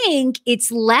think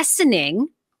it's lessening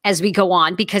as we go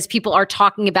on because people are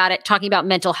talking about it, talking about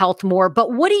mental health more.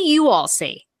 But what do you all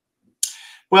see?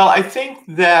 Well, I think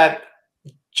that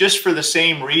just for the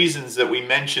same reasons that we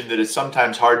mentioned that it's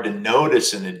sometimes hard to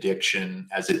notice an addiction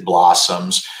as it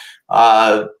blossoms,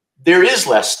 there is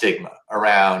less stigma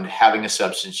around having a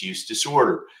substance use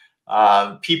disorder.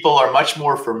 People are much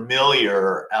more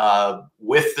familiar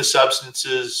with the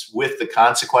substances, with the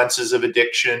consequences of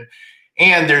addiction.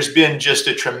 And there's been just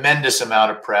a tremendous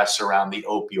amount of press around the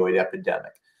opioid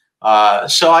epidemic.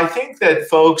 So I think that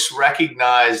folks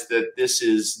recognize that this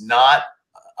is not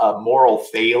a moral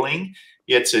failing.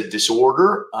 It's a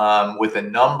disorder with a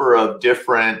number of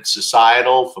different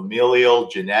societal, familial,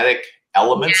 genetic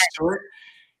elements to it.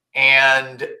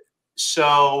 And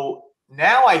so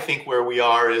now I think where we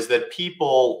are is that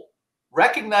people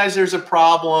recognize there's a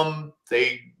problem.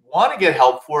 They want to get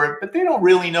help for it, but they don't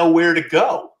really know where to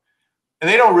go. And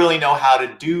they don't really know how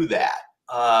to do that.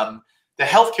 The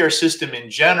healthcare system in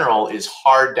general is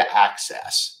hard to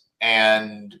access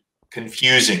and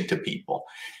confusing to people.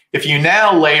 If you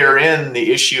now layer in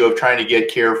the issue of trying to get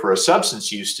care for a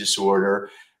substance use disorder,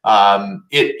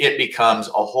 it becomes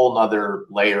a whole nother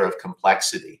layer of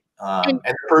complexity. And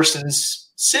the person's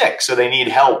sick, so they need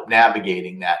help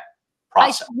navigating that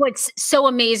process. What's so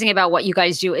amazing about what you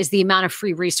guys do is the amount of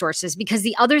free resources, because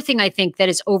the other thing I think that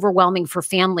is overwhelming for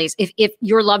families, if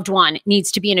your loved one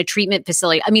needs to be in a treatment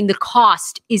facility, I mean, the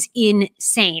cost is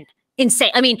insane.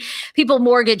 I mean, people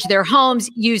mortgage their homes,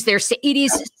 it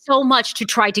is so much to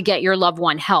try to get your loved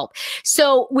one help.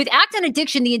 So with Act on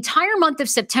Addiction, the entire month of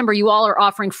September, you all are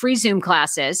offering free Zoom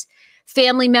classes,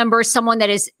 family members, someone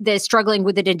that is struggling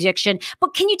with an addiction.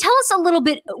 But can you tell us a little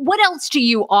bit, what else do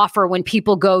you offer when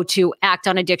people go to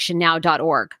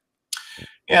actonaddictionnow.org?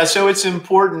 Yeah, so it's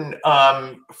important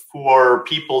for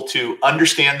people to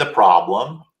understand the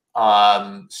problem.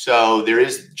 So there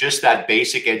is just that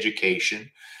basic education.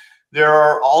 There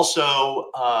are also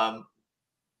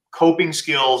coping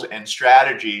skills and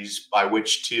strategies by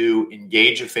which to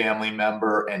engage a family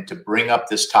member and to bring up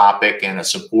this topic in a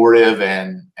supportive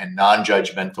and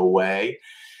non-judgmental way.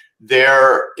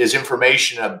 There is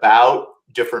information about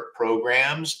different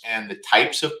programs and the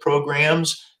types of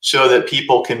programs so that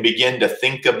people can begin to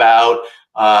think about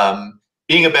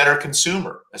being a better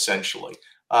consumer, essentially.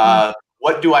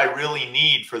 What do I really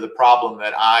need for the problem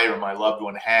that I or my loved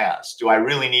one has? Do I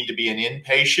really need to be an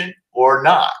inpatient or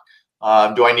not?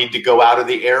 Do I need to go out of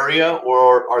the area,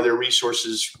 or are there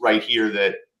resources right here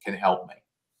that can help me?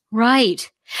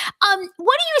 Right. What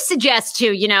do you suggest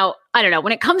to, I don't know,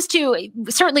 when it comes to,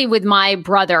 certainly with my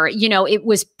brother, it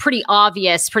was pretty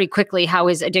obvious pretty quickly how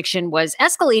his addiction was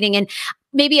escalating, and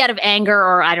maybe out of anger,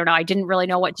 or I don't know, I didn't really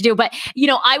know what to do, but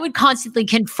I would constantly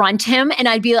confront him, and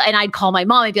I'd call my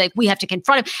mom, I'd be like, we have to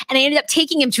confront him. And I ended up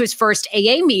taking him to his first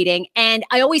AA meeting. And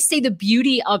I always say the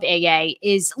beauty of AA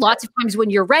is lots of times when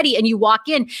you're ready and you walk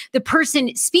in, the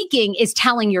person speaking is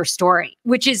telling your story,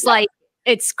 which is like,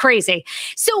 it's crazy.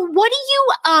 So what do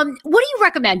you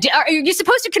recommend? Are you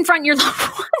supposed to confront your loved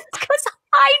ones? Because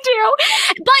I do,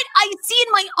 but I see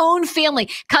in my own family,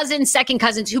 cousins, second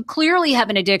cousins, who clearly have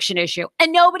an addiction issue,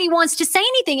 and nobody wants to say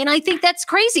anything. And I think that's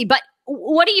crazy. But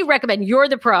what do you recommend? You're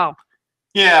the pro.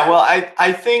 Yeah, well,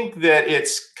 I think that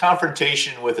it's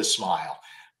confrontation with a smile.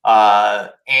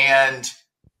 And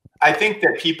I think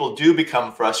that people do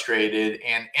become frustrated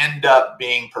and end up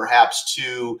being perhaps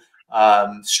too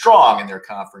strong in their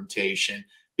confrontation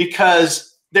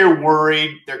because they're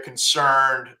worried, they're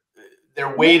concerned,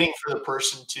 they're waiting for the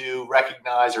person to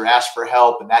recognize or ask for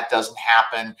help, and that doesn't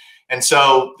happen. And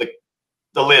so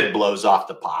the lid blows off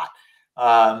the pot.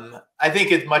 I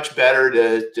think it's much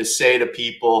better to say to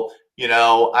people,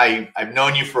 I've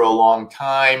known you for a long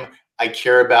time. I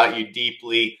care about you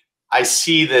deeply. I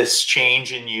see this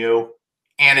change in you,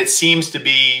 and it seems to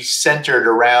be centered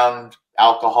around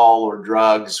alcohol or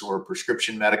drugs or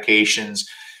prescription medications.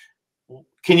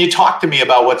 Can you talk to me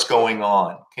about what's going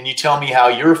on? Can you tell me how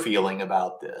you're feeling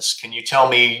about this? Can you tell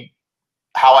me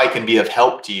how I can be of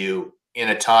help to you in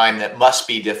a time that must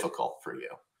be difficult for you?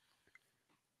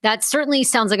 That certainly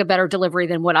sounds like a better delivery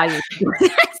than what I would do.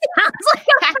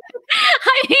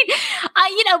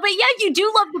 But yeah, you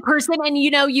do love the person, and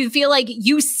you feel like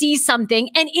you see something,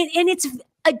 and it's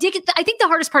addicted. I think the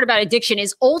hardest part about addiction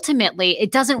is ultimately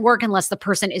it doesn't work unless the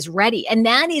person is ready, and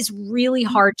that is really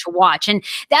hard to watch. And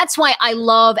that's why I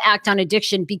love Act on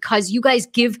Addiction, because you guys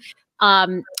give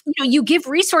you give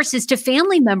resources to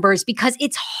family members, because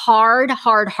it's hard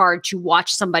to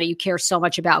watch somebody you care so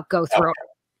much about go through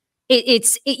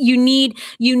it. You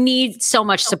need so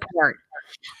much support.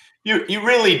 You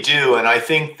really do. And I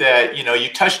think that, you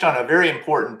touched on a very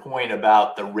important point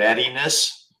about the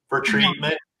readiness for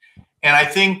treatment. And I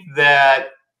think that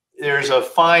there's a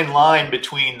fine line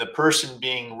between the person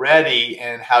being ready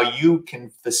and how you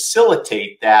can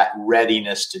facilitate that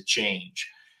readiness to change.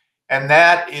 And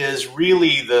that is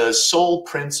really the sole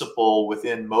principle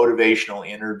within motivational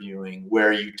interviewing,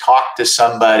 where you talk to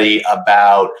somebody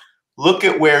about, look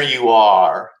at where you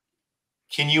are.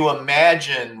 Can you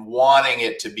imagine wanting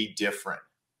it to be different?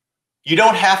 You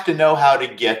don't have to know how to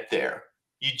get there.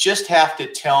 You just have to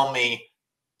tell me,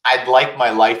 I'd like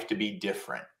my life to be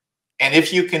different. And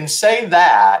if you can say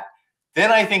that,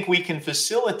 then I think we can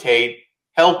facilitate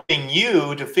helping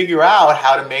you to figure out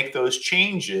how to make those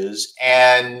changes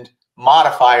and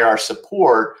modify our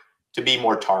support to be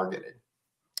more targeted.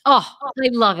 Oh, I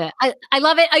love it. I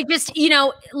love it. I just,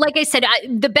 like I said,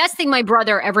 the best thing my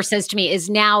brother ever says to me is,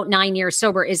 now 9 years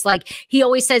sober, is like, he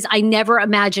always says, I never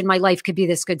imagined my life could be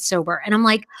this good sober. And I'm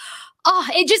like, oh,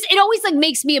 it always like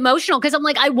makes me emotional, because I'm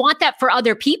like, I want that for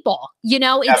other people,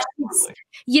 it's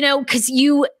because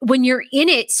when you're in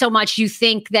it so much, you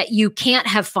think that you can't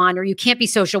have fun or you can't be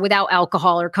social without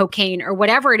alcohol or cocaine or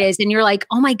whatever it is. And you're like,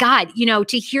 oh my God,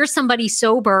 to hear somebody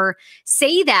sober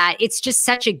say that, it's just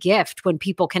such a gift when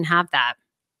people can have that.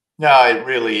 No, it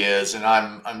really is. And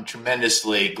I'm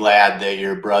tremendously glad that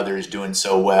your brother is doing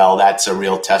so well. That's a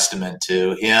real testament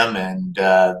to him and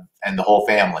the whole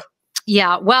family.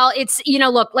 Yeah. Well, it's,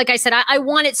 look, like I said, I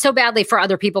want it so badly for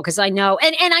other people because I know,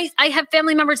 and I have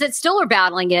family members that still are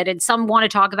battling it, and some want to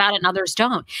talk about it and others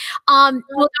don't.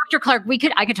 Well, Dr. Clark,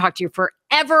 I could talk to you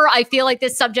forever. I feel like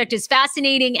this subject is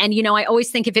fascinating. And, I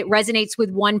always think if it resonates with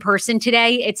one person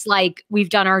today, it's like we've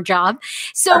done our job.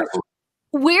 So Absolutely.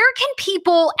 Where can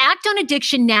people,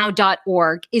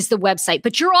 actonaddictionnow.org is the website,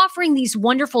 but you're offering these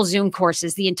wonderful Zoom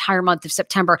courses the entire month of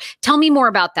September. Tell me more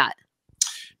about that.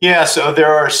 Yeah, so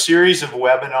there are a series of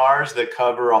webinars that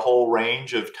cover a whole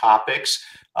range of topics.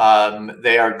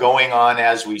 They are going on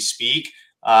as we speak,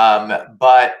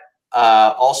 but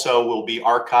also will be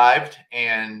archived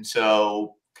and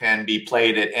so can be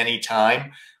played at any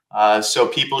time. So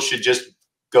people should just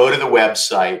go to the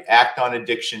website,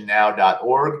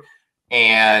 actonaddictionnow.org,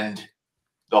 and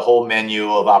the whole menu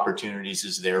of opportunities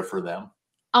is there for them.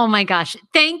 Oh my gosh.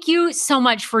 Thank you so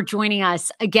much for joining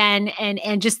us again.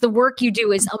 And just the work you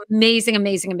do is amazing,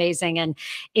 amazing, amazing. And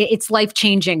it's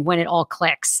life-changing when it all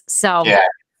clicks. So yeah.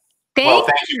 Thank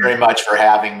you very much for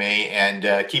having me,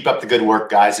 and keep up the good work,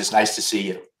 guys. It's nice to see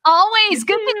you. Always.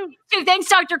 Good to see you. Thanks,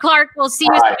 Dr. Clark. We'll see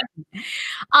you soon.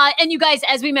 And you guys,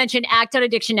 as we mentioned,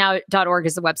 actonaddictionnow.org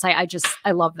is the website.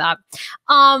 I love that.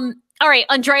 All right,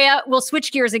 Andrea, we'll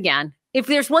switch gears again. If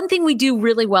there's one thing we do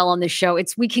really well on this show,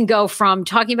 it's we can go from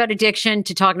talking about addiction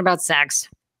to talking about sex.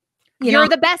 You're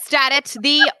the best at it.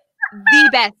 The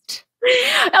best.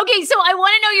 Okay, so I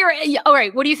want to know all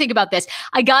right, what do you think about this?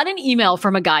 I got an email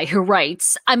from a guy who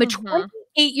writes, I'm a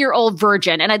 28-year-old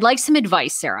virgin, and I'd like some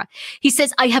advice, Sarah. He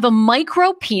says, I have a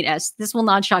micro penis. This will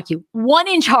not shock you. 1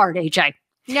 inch hard, AJ.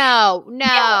 No.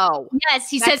 Yes,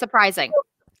 he That's says. surprising.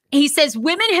 He says,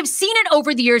 women have seen it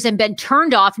over the years and been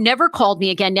turned off, never called me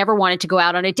again, never wanted to go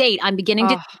out on a date. I'm beginning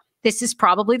to, this is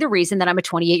probably the reason that I'm a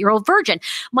 28-year-old virgin.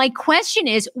 My question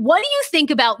is, what do you think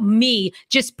about me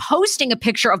just posting a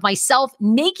picture of myself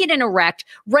naked and erect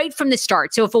right from the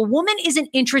start? So if a woman isn't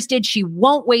interested, she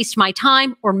won't waste my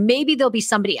time, or maybe there'll be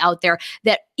somebody out there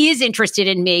that is interested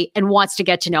in me and wants to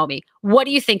get to know me. What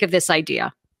do you think of this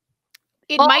idea?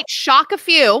 It might shock a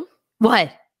few.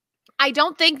 What? I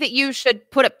don't think that you should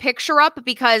put a picture up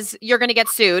because you're going to get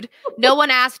sued. No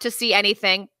one asked to see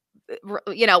anything.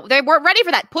 They weren't ready for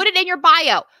that. Put it in your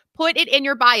bio. Put it in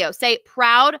your bio. Say,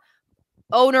 proud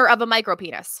owner of a micro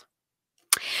penis.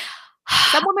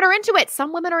 Some women are into it.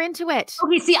 Some women are into it.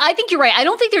 Okay, see, I think you're right. I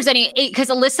don't think there's any, because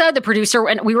Alyssa, the producer,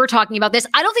 and we were talking about this,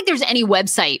 I don't think there's any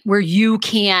website where you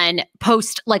can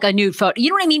post like a nude photo. You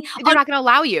know what I mean? They're not going to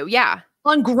allow you. Yeah.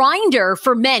 On Grindr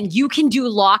for men, you can do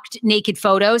locked naked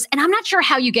photos, and I'm not sure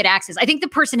how you get access. I think the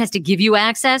person has to give you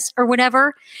access or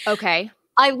whatever. Okay.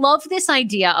 I love this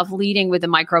idea of leading with a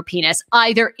micro penis,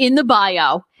 either in the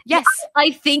bio. Yes.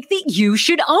 I think that you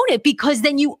should own it, because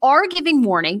then you are giving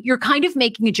warning. You're kind of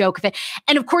making a joke of it.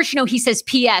 And of course, he says,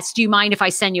 P.S., do you mind if I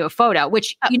send you a photo?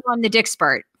 Which, I'm the dick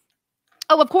spurt.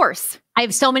 Oh, of course. I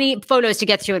have so many photos to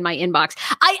get through in my inbox.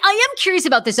 I am curious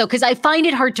about this, though, because I find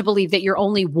it hard to believe that you're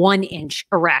only 1 inch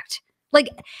erect. Like,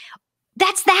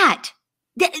 that's that.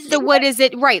 So what is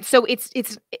it? Right. So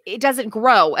it doesn't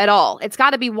grow at all. It's got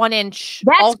to be 1 inch.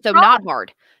 That's also not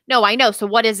hard. No, I know. So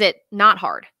what is it not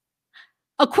hard?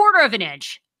 1/4 of an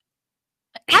inch.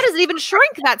 How does it even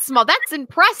shrink that small? That's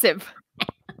impressive.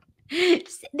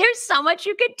 There's so much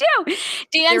you could do.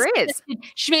 Dan, there is.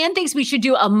 Schman thinks we should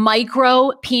do a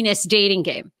micro penis dating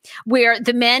game where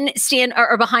the men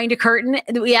are behind a curtain.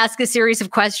 We ask a series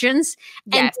of questions,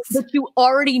 and that you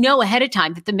already know ahead of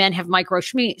time that the men have micro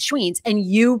schweens, and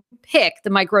you pick the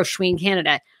micro schween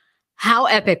candidate. How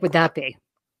epic would that be?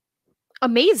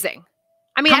 Amazing.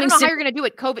 I mean, I don't know how you're going to do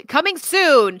it. COVID coming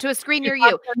soon to a screen near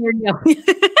you.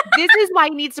 This is why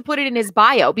he needs to put it in his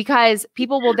bio, because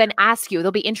people will then ask you.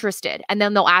 They'll be interested, and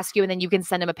then they'll ask you, and then you can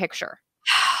send them a picture.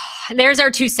 There's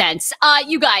our 2 cents.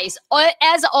 You guys,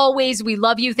 as always, we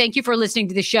love you. Thank you for listening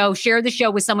to the show. Share the show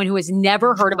with someone who has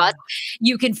never heard of us.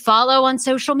 You can follow on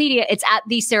social media. It's at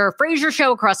The Sarah Fraser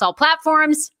Show across all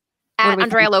platforms. At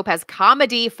Andrea Lopez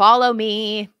Comedy. Follow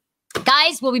me.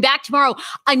 Guys, we'll be back tomorrow.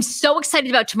 I'm so excited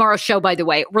about tomorrow's show, by the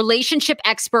way. Relationship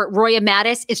expert Roya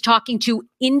Mattis is talking to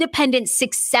independent,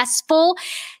 successful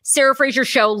Sarah Fraser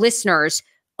Show listeners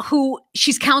who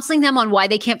she's counseling them on why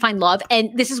they can't find love.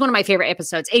 And this is one of my favorite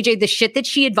episodes. AJ, the shit that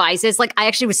she advises, like, I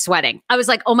actually was sweating. I was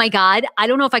like, oh my God, I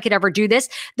don't know if I could ever do this.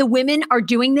 The women are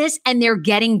doing this and they're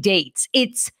getting dates.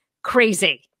 It's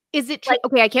crazy. Is it true?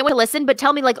 Okay, I can't wait to listen, but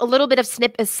tell me like a little bit of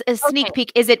sneak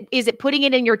peek. Is it putting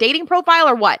it in your dating profile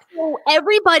or what? So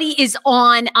everybody is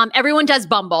on, everyone does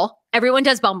Bumble. Everyone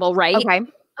does Bumble, right? Okay.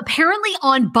 apparently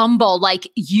on Bumble, like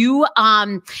you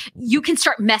can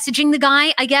start messaging the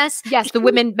guy, I guess. Yes, the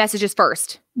women messages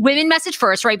first. Women message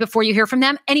first, right, before you hear from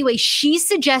them. Anyway, she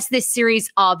suggests this series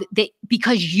of that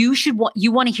because you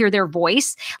want to hear their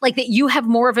voice, like that you have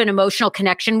more of an emotional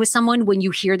connection with someone when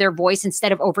you hear their voice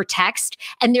instead of over text,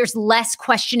 and there's less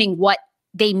questioning what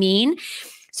they mean.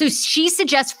 So she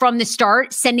suggests from the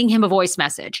start sending him a voice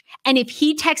message. And if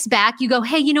he texts back, you go,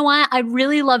 hey, you know what? I'd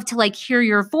really love to like hear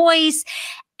your voice.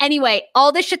 Anyway,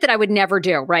 all this shit that I would never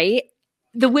do, right?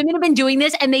 The women have been doing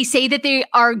this and they say that they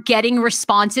are getting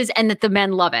responses and that the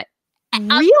men love it.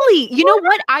 Really? You know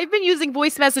what? I've been using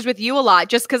voice message with you a lot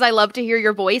just because I love to hear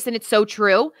your voice, and it's so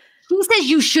true. He says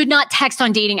you should not text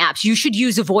on dating apps. You should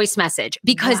use a voice message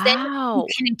because then you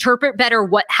can interpret better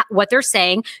what they're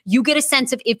saying. You get a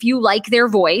sense of if you like their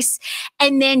voice.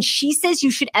 And then she says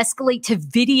you should escalate to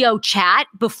video chat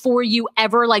before you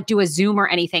ever like do a Zoom or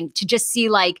anything to just see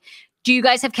like, do you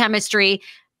guys have chemistry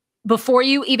before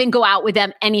you even go out with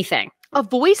them, anything. A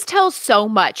voice tells so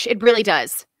much. It really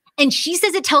does. And she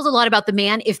says it tells a lot about the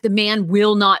man if the man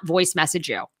will not voice message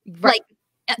you. Right.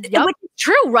 Like, which is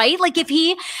true, right? Like if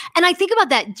he, and I think about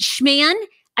that schman,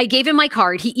 I gave him my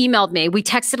card. He emailed me. We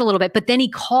texted a little bit, but then he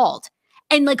called.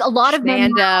 And like a lot of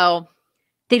men,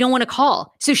 they don't want to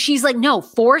call. So she's like, no,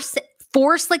 force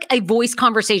like a voice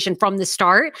conversation from the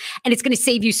start. And it's going to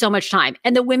save you so much time.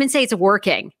 And the women say it's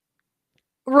working.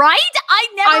 Right?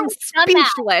 I'm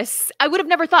speechless. I would have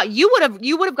never thought you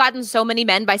would have gotten so many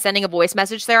men by sending a voice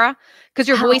message, Sarah, because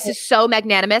your voice is so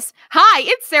magnanimous. Hi,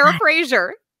 it's Sarah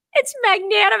Fraser. It's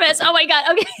magnanimous. Oh my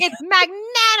God. Okay. It's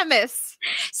magnanimous.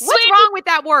 What's wrong with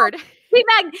that word?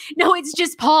 No, it's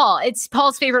just Paul. It's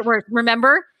Paul's favorite word.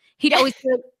 Remember? He'd always say,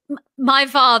 my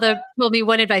father told me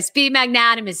one advice, be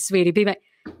magnanimous, sweetie. And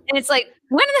it's like,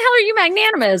 when the hell are you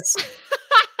magnanimous?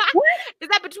 Is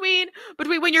that between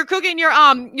when you're cooking your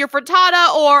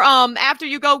frittata or after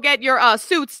you go get your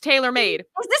suits tailor made?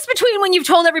 Is this between when you've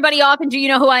told everybody off and do you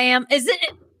know who I am? Is it?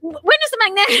 When does the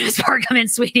magnanimous part come in,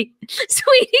 sweetie?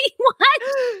 Sweetie, what?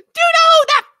 Do you know who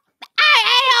that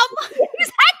I am?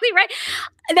 Exactly right.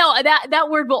 No, that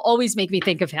word will always make me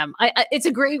think of him. It's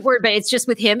a great word, but it's just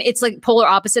with him, it's like polar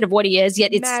opposite of what he is.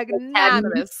 Yet it's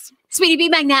magnanimous. Sweetie, be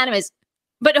magnanimous.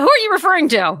 But who are you referring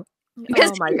to?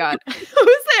 Because, oh my God,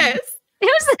 who's this?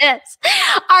 Who's this?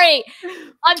 All right.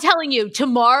 I'm telling you,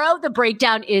 tomorrow the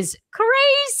breakdown is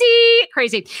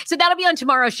crazy. So that'll be on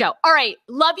tomorrow's show. All right.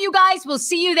 Love you guys. We'll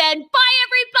see you then.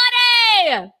 Bye,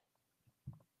 everybody.